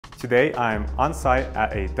Today I'm on site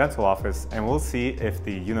at a dental office and we'll see if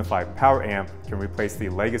the UniFi PowerAmp can replace the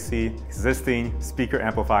legacy existing speaker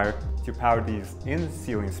amplifier to power these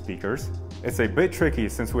in-ceiling speakers. It's a bit tricky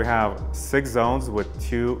since we have 6 zones with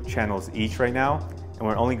 2 channels each right now, and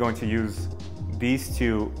we're only going to use these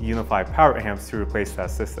 2 UniFi PowerAmps to replace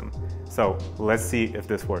that system. So let's see if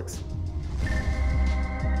this works.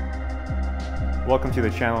 Welcome to the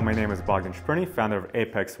channel. My name is Bogdan Shperny, founder of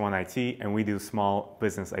Apex One IT, and we do small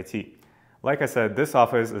business IT. Like I said, this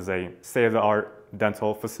office is a state-of-the-art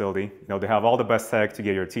dental facility. They have all the best tech to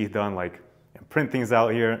get your teeth done, like print things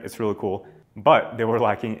out here. It's really cool. But they were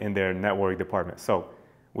lacking in their network department. So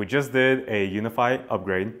we just did a UniFi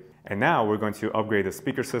upgrade, and now we're going to upgrade the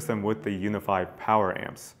speaker system with the UniFi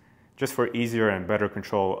PowerAmps, just for easier and better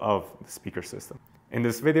control of the speaker system. In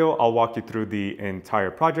this video, I'll walk you through the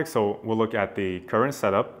entire project. So we'll look at the current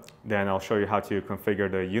setup, then I'll show you how to configure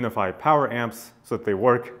the UniFi PowerAmps so that they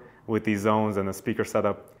work with these zones and the speaker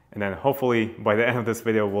setup. And then hopefully by the end of this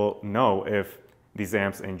video, we'll know if these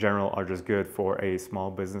amps in general are just good for a small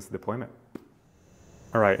business deployment.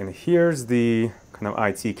 All right, and here's the kind of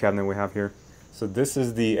IT cabinet we have here. So this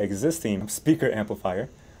is the existing speaker amplifier.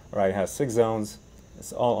 All right, it has 6 zones,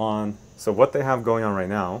 it's all on. So what they have going on right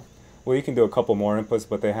now, well, you can do a couple more inputs,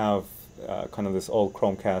 but they have kind of this old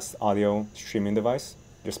Chromecast audio streaming device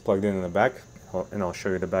just plugged in the back, and I'll show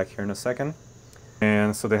you the back here in a second.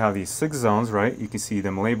 And so they have these 6 zones, right? You can see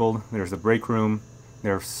them labeled. There's the break room,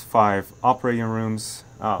 there's 5 operating rooms,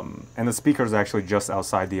 and the speakers are actually just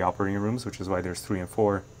outside the operating rooms, which is why there's 3 and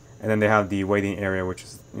 4. And then they have the waiting area, which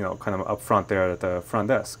is kind of up front there at the front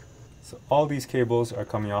desk. So all these cables are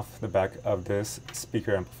coming off the back of this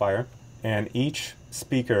speaker amplifier, and each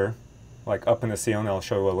speaker, like up in the ceiling, I'll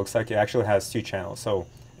show you what it looks like. It actually has 2 channels. So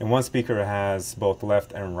in one speaker it has both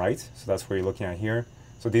left and right. So that's what you're looking at here.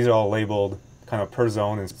 So these are all labeled kind of per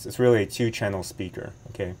zone. It's really a 2-channel speaker,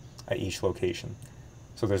 okay, at each location.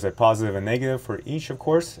 So there's a positive and negative for each, of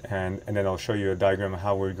course, and then I'll show you a diagram of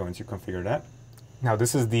how we're going to configure that. Now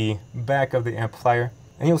this is the back of the amplifier,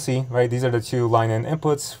 and you'll see, right, these are the 2 line-in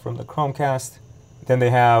inputs from the Chromecast. Then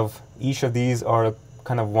they have, each of these are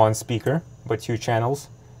kind of 1 speaker, but 2 channels.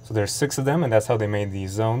 So there's 6 of them, and that's how they made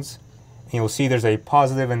these zones. And you'll see there's a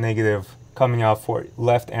positive and negative coming out for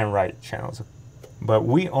left and right channels. But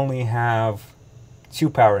we only have 2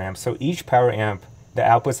 power amps. So each power amp, the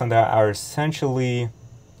outputs on that are essentially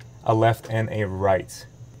a left and a right.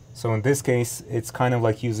 So in this case, it's kind of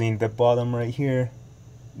like using the bottom right here,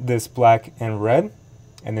 this black and red,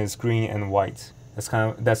 and this green and white.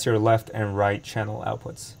 That's your left and right channel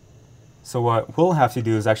outputs. So what we'll have to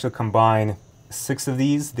do is actually combine 6 of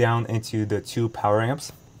these down into the 2 power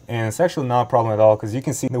amps, and it's actually not a problem at all, because you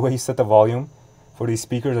can see the way you set the volume for these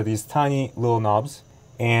speakers are these tiny little knobs,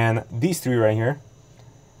 and these 3 right here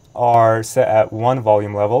are set at 1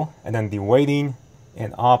 volume level, and then the waiting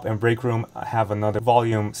and op and break room have another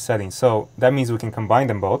volume setting. So that means we can combine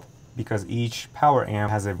them both because each power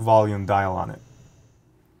amp has a volume dial on it.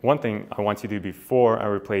 One thing I want to do before I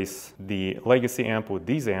replace the legacy amp with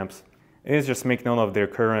these amps is just make note of their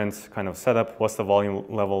current kind of setup. What's the volume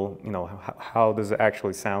level? How does it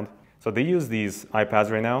actually sound? So they use these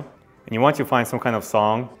iPads right now, and you want to find some kind of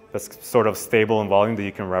song that's sort of stable in volume that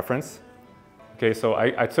you can reference. Okay, so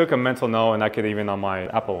I took a mental note, and I could even on my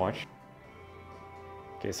Apple Watch.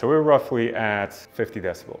 Okay, so we're roughly at 50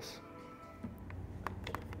 decibels.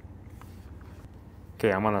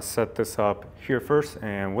 Okay, I'm gonna set this up here first,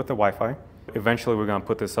 and with the Wi-Fi. Eventually, we're gonna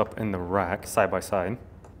put this up in the rack side by side.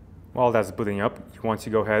 While that's booting up, you want to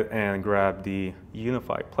go ahead and grab the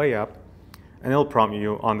UniFi Play app, and it'll prompt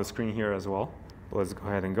you on the screen here as well. Let's go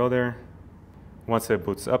ahead and go there. Once it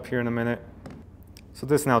boots up here in a minute. So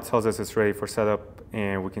this now tells us it's ready for setup,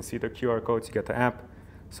 and we can see the QR code to get the app.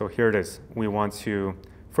 So here it is. We want to,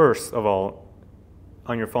 first of all,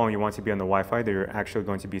 on your phone, you want to be on the Wi-Fi that you're actually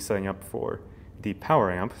going to be setting up for the power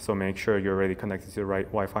amp. So make sure you're already connected to the right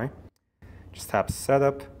Wi-Fi. Just tap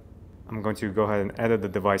Setup. I'm going to go ahead and edit the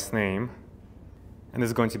device name. And this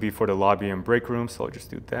is going to be for the lobby and break room, so I'll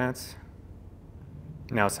just do that.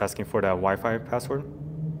 Now it's asking for that Wi-Fi password.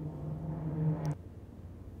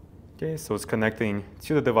 Okay, so it's connecting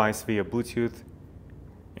to the device via Bluetooth.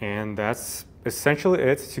 And that's essentially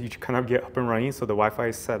it to kind of get up and running. So the Wi-Fi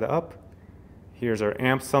is set up. Here's our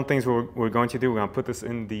amp. Some things we're going to do, we're going to put this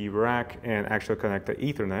in the rack and actually connect the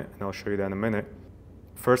Ethernet, and I'll show you that in a minute.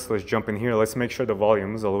 First, let's jump in here. Let's make sure the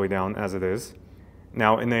volume is all the way down as it is.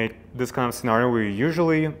 Now, in this kind of scenario, we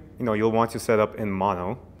usually, you'll want to set up in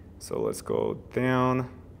mono. So let's go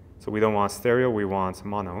down. So we don't want stereo, we want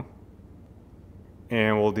mono.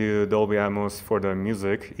 And we'll do Dolby Atmos for the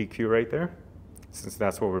music EQ right there. since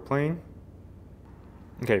that's what we're playing.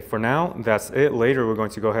 Okay, for now, that's it. Later, we're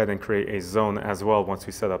going to go ahead and create a zone as well once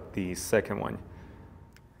we set up the second one.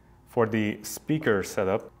 For the speaker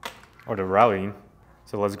setup, or the routing,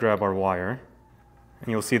 so let's grab our wire. And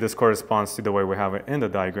you'll see this corresponds to the way we have it in the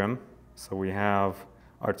diagram. So we have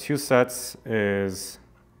our two sets is,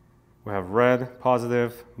 we have red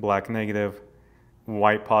positive, black negative,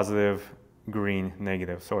 white positive, green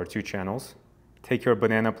negative. So our two channels. Take your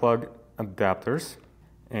banana plug adapters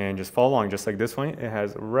and just follow along just like this one. It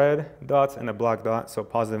has red dots and a black dot, so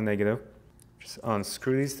positive, negative. Just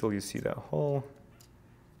unscrew these till you see that hole.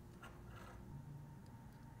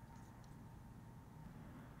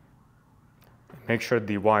 Make sure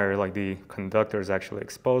the wire, like the conductor, is actually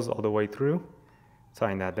exposed all the way through.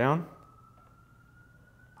 Tying that down.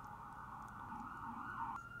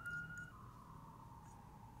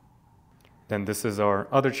 Then this is our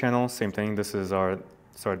other channel, same thing. This is our,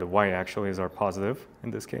 sorry, the white actually is our positive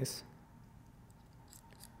in this case.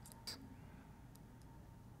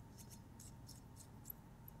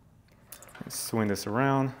 Swing this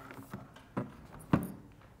around.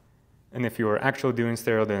 And if you are actually doing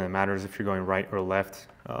stereo, then it matters if you're going right or left.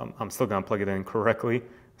 I'm still going to plug it in correctly.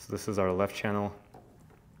 So this is our left channel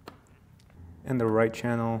and the right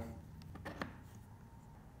channel.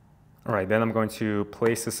 All right, then I'm going to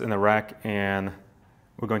place this in a rack and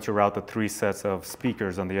we're going to route the 3 sets of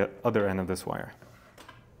speakers on the other end of this wire.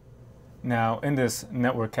 Now in this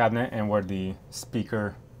network cabinet and where the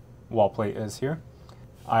speaker wall plate is here,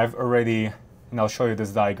 I've already, and I'll show you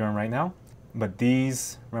this diagram right now, but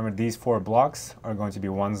these, remember these 4 blocks are going to be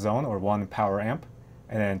one zone or one power amp,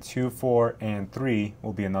 and then 2, 4, and 3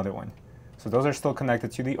 will be another one. So those are still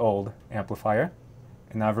connected to the old amplifier,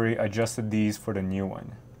 and I've already adjusted these for the new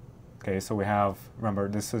one. Okay, so we have, remember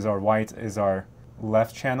this is our white is our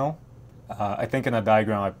left channel. I think in a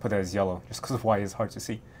diagram I put it as yellow just because white is hard to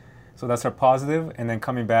see. So that's our positive, and then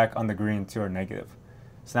coming back on the green to our negative.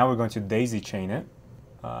 So now we're going to daisy chain it,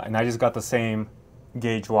 and I just got the same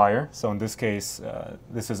gauge wire. So in this case,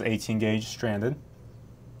 this is 18 gauge stranded.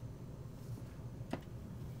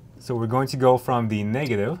 So we're going to go from the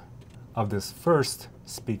negative of this first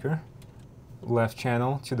speaker, left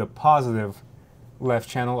channel, to the positive left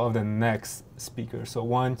channel of the next speaker. So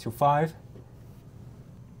 1 to 5.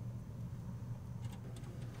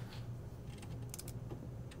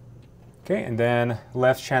 Okay, and then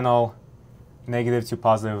left channel negative to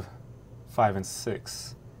positive 5 and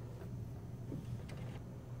 6.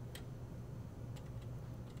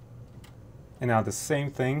 And now the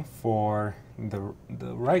same thing for the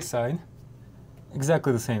right side.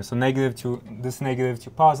 Exactly the same. So negative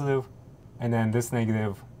to positive, and then this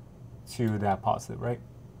negative to that positive, right?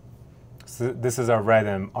 So this is our red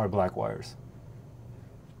and our black wires.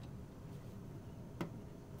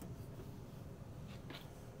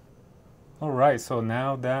 All right, so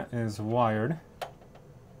now that is wired.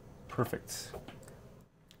 Perfect.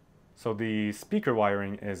 So the speaker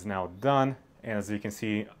wiring is now done, and as you can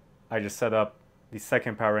see, I just set up the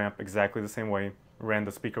second power amp exactly the same way, ran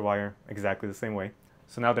the speaker wire exactly the same way.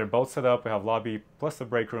 So now they're both set up. We have lobby plus the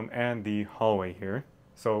break room and the hallway here.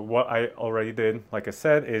 So what I already did, like I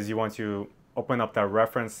said, is you want to open up that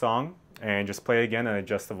reference song and just play again and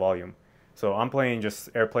adjust the volume. So I'm playing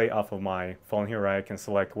just AirPlay off of my phone here, right? I can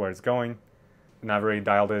select where it's going, and I've already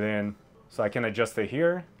dialed it in. So I can adjust it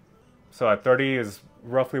here. So at 30 is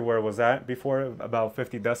roughly where it was at before, about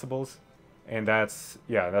 50 decibels. And that's,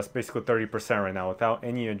 yeah, that's basically 30% right now without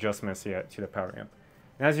any adjustments yet to the power amp.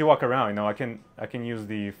 And as you walk around, you know, I can use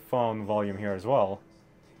the phone volume here as well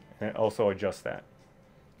and also adjust that.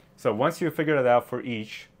 So once you figure it out for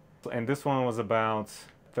each, and this one was about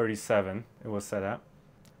 37, it was set at.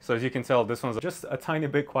 So as you can tell, this one's just a tiny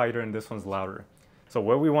bit quieter and this one's louder. So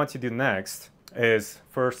what we want to do next is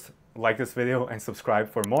first like this video and subscribe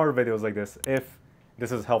for more videos like this if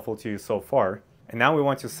this is helpful to you so far. And now we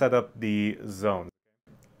want to set up the zones.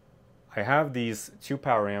 I have these 2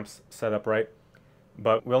 power amps set up, right?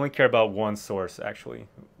 But we only care about one source actually.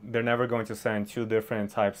 They're never going to send 2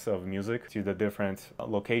 different types of music to the different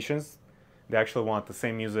locations. They actually want the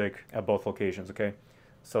same music at both locations, okay?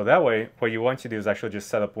 So that way, what you want to do is actually just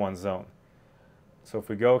set up one zone. So if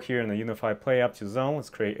we go here in the UniFi PowerAmp to zone, let's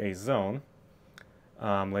create a zone.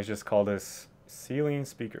 Let's just call this ceiling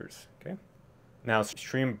speakers, okay? Now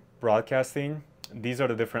stream broadcasting, these are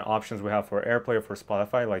the different options we have for AirPlay or for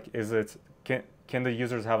Spotify. Like, can the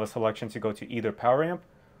users have a selection to go to either power amp,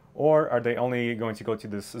 or are they only going to go to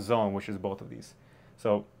this zone, which is both of these?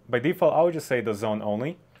 So by default, I would just say the zone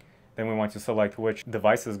only. Then we want to select which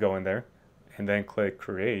devices go in there, and then click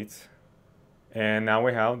create. And now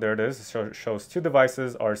we have, there it is, it shows 2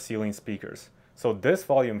 devices are ceiling speakers. So this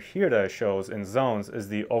volume here that it shows in zones is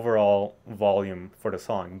the overall volume for the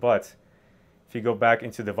song. But if you go back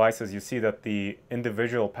into devices, you see that the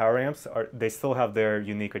individual power amps they still have their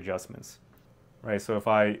unique adjustments, right? So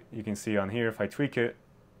you can see on here, if I tweak it,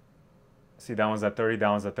 see that one's at 30, that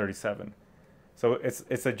one's at 37. So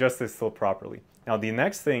it's adjusted still properly. Now the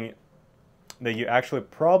next thing that you actually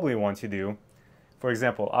probably want to do, for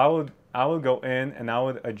example, I would go in and I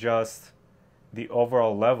would adjust the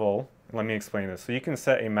overall level. Let me explain this. So you can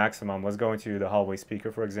set a maximum. Let's go into the hallway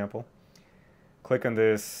speaker, for example. Click on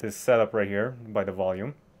this setup right here by the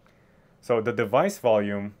volume. So the device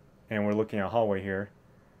volume, and we're looking at hallway here,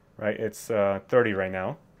 right? It's 30 right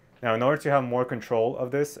now. Now, in order to have more control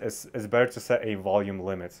of this, it's better to set a volume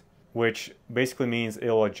limit, which basically means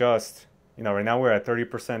it'll adjust. You know, right now we're at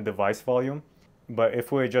 30% device volume, but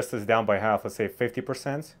if we adjust this down by half, let's say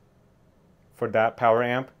 50% for that power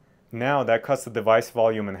amp, now that cuts the device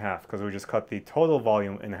volume in half because we just cut the total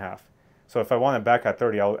volume in half. So if I want it back at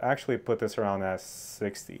 30, I'll actually put this around at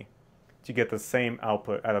 60 to get the same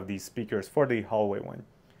output out of these speakers for the hallway one.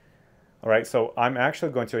 All right, so I'm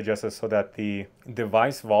actually going to adjust this so that the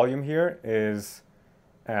device volume here is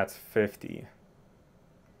at 50.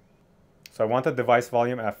 So I want the device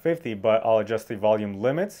volume at 50, but I'll adjust the volume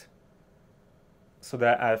limit so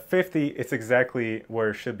that at 50, it's exactly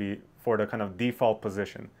where it should be for the kind of default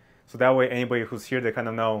position. So that way, anybody who's here, they kind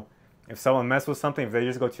of know if someone messes with something, if they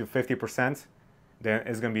just go to 50%, then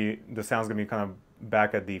it's going to be, the sound's going to be kind of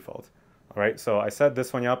back at default. All right, so I set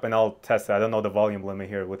this one up and I'll test it. I don't know the volume limit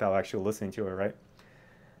here without actually listening to it, right?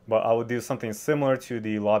 But I would do something similar to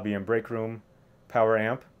the lobby and break room power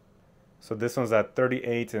amp. So this one's at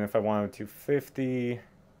 38, and if I wanted to 50,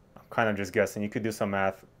 I'm kind of just guessing. You could do some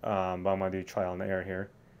math, but I'm going to do trial and error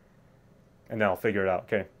here. And then I'll figure it out,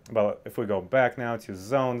 okay? But if we go back now to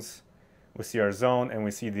zones, we see our zone and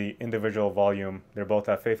we see the individual volume. They're both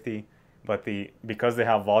at 50, but because they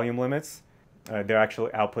have volume limits, they're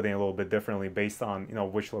actually outputting a little bit differently based on, you know,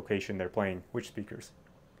 which location they're playing, which speakers.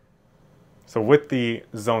 So with the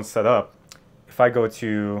zone set up, if I go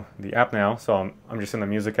to the app now, so I'm just in the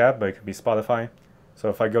music app, but it could be Spotify. So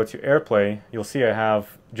if I go to AirPlay, you'll see I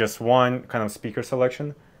have just one kind of speaker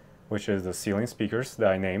selection, which is the ceiling speakers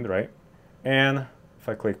that I named, right? And if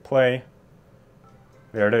I click play,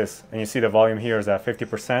 there it is. And you see the volume here is at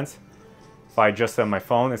 50%. If I adjust it on my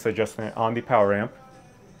phone, it's adjusting it on the power amp.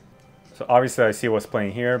 So obviously I see what's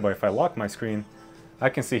playing here, but if I lock my screen, I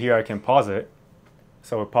can see here I can pause it.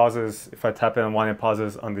 So it pauses, if I tap it on one, it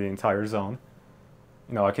pauses on the entire zone.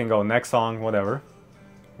 You know, I can go next song, whatever.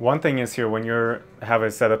 One thing is here, when you have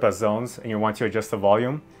it set up as zones and you want to adjust the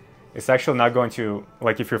volume, it's actually not going to,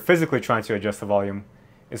 like if you're physically trying to adjust the volume,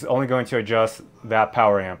 it's only going to adjust that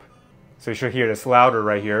power amp. So you should hear this louder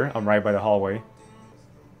right here. I'm right by the hallway.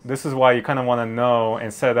 This is why you kind of want to know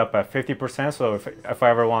and set it up at 50%. So if I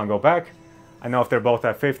ever want to go back, I know if they're both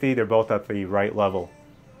at 50, they're both at the right level.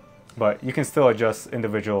 But you can still adjust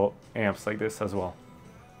individual amps like this as well.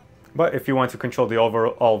 But if you want to control the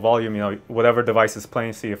overall volume, you know, whatever device is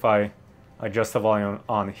playing, see if I adjust the volume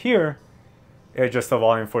on here, it adjusts the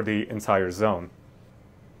volume for the entire zone.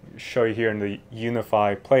 Show you here in the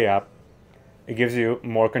UniFi Play app, it gives you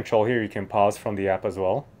more control here. You can pause from the app as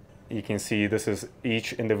well. You can see this is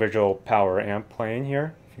each individual power amp playing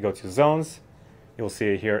here. If you go to zones, you'll see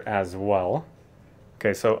it here as well.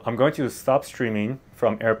 Okay, so I'm going to stop streaming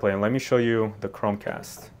from AirPlay and let me show you the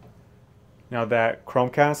Chromecast. Now that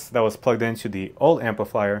Chromecast that was plugged into the old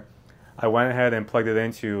amplifier, I went ahead and plugged it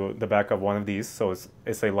into the back of one of these, so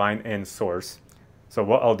it's a line-in source. So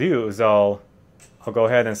what I'll do is I'll go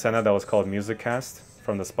ahead and send out that was called MusicCast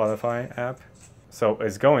from the Spotify app. So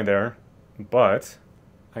it's going there, but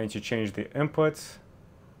I need to change the input.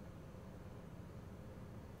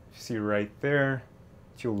 See right there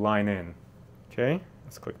to line in. Okay,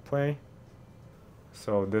 let's click play.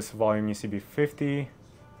 So this volume needs to be 50.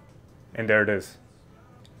 And there it is.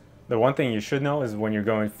 The one thing you should know is when you're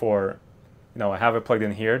going for, you know, I have it plugged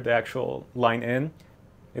in here, the actual line in,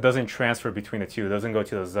 it doesn't transfer between the two. It doesn't go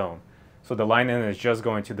to the zone. So the line in is just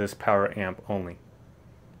going to this power amp only.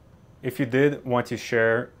 If you did want to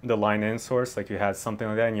share the line in source, like you had something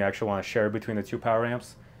like that and you actually want to share between the two power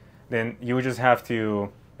amps, then you would just have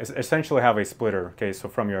to essentially have a splitter. Okay, so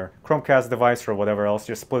from your Chromecast device or whatever else,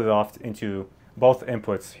 just split it off into both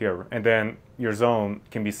inputs here. And then your zone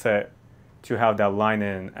can be set to have that line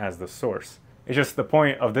in as the source. It's just the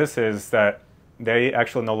point of this is that they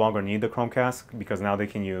actually no longer need the Chromecast because now they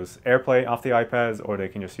can use AirPlay off the iPads, or they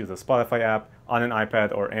can just use the Spotify app on an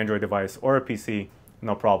iPad or Android device or a PC,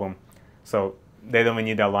 no problem. So they don't even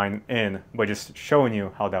need that line in, but just showing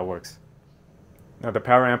you how that works. Now the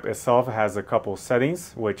PowerAmp itself has a couple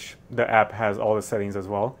settings, which the app has all the settings as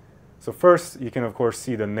well. So first, you can of course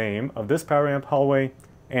see the name of this PowerAmp hallway,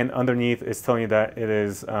 and underneath it's telling you that it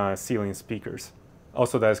is ceiling speakers.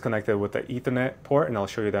 Also, that is connected with the Ethernet port, and I'll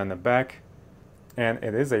show you that in the back. And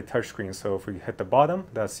it is a touchscreen, so if we hit the bottom,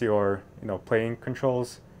 that's your playing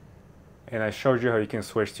controls. And I showed you how you can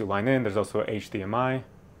switch to line in. There's also HDMI,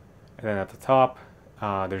 and then at the top,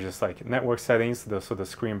 there's just like network settings, so the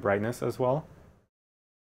screen brightness as well.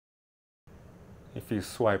 If you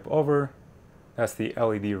swipe over, that's the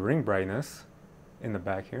LED ring brightness in the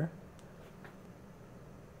back here.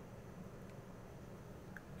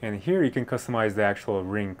 And here you can customize the actual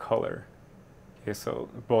ring color. Okay, so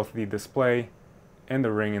both the display and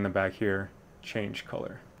the ring in the back here change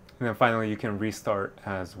color. And then finally you can restart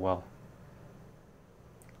as well.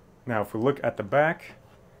 Now if we look at the back,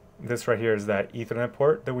 this right here is that Ethernet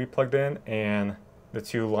port that we plugged in, and the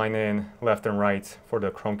two line in left and right for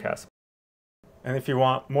the Chromecast. And if you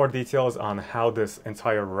want more details on how this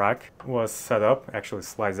entire rack was set up, actually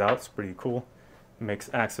slides out, it's pretty cool. It makes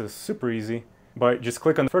access super easy. But just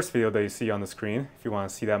click on the first video that you see on the screen if you want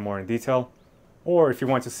to see that more in detail. Or if you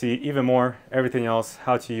want to see even more, everything else,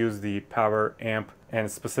 how to use the PowerAmp, and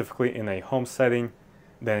specifically in a home setting,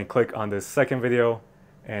 then click on this second video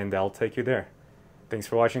and that'll take you there. Thanks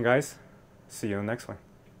for watching, guys. See you in the next one.